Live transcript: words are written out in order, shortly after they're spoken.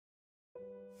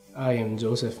I am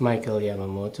Joseph Michael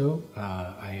Yamamoto.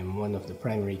 I am one of the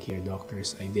primary care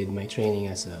doctors. I did my training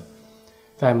as a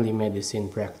family medicine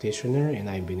practitioner and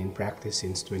I've been in practice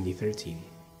since 2013.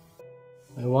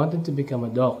 I wanted to become a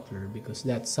doctor because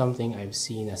that's something I've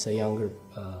seen as a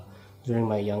during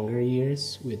my younger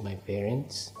years with my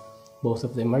parents. Both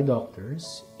of them are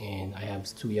doctors and I have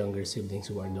two younger siblings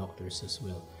who are doctors as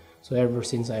well. So ever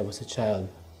since I was a child,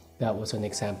 that was an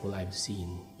example I've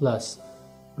seen. Plus,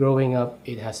 growing up,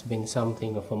 it has been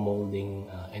something of a molding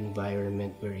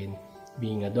environment wherein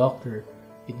being a doctor,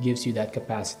 it gives you that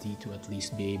capacity to at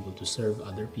least be able to serve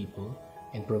other people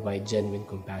and provide genuine,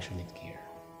 compassionate care.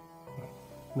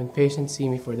 When patients see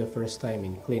me for the first time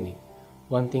in clinic,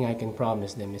 one thing I can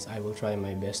promise them is I will try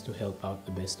my best to help out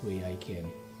the best way I can.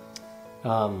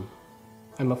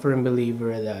 I'm a firm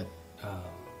believer that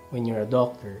when you're a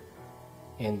doctor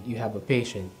and you have a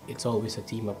patient, it's always a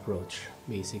team approach.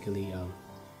 Basically,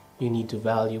 you need to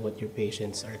value what your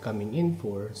patients are coming in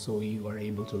for so you are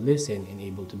able to listen and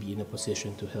able to be in a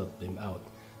position to help them out.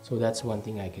 So that's one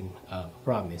thing I can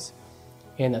promise.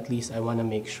 And at least I want to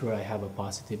make sure I have a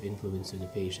positive influence to the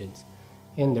patients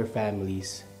and their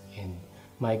families. And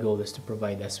my goal is to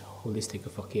provide as holistic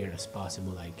of a care as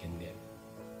possible I can get.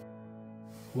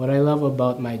 What I love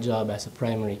about my job as a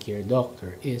primary care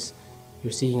doctor is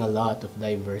you're seeing a lot of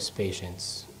diverse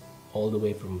patients, all the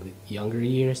way from the younger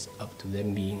years up to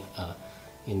them being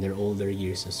in their older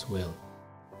years as well.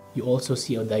 You also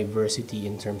see a diversity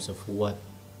in terms of what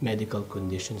medical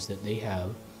conditions that they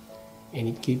have, and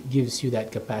it gives you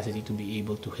that capacity to be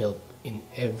able to help in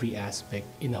every aspect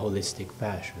in a holistic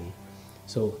fashion.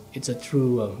 So it's a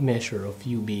true measure of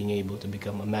you being able to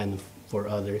become a man for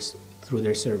others through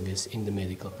their service in the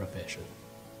medical profession.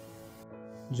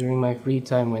 During my free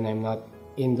time when I'm not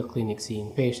in the clinic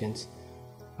seeing patients,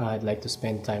 I'd like to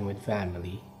spend time with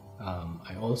family.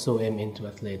 I also am into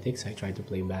athletics. I try to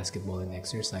play basketball and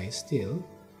exercise still.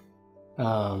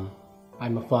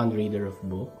 I'm a fond reader of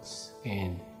books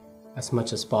and as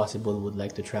much as possible would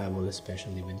like to travel,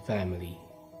 especially with family.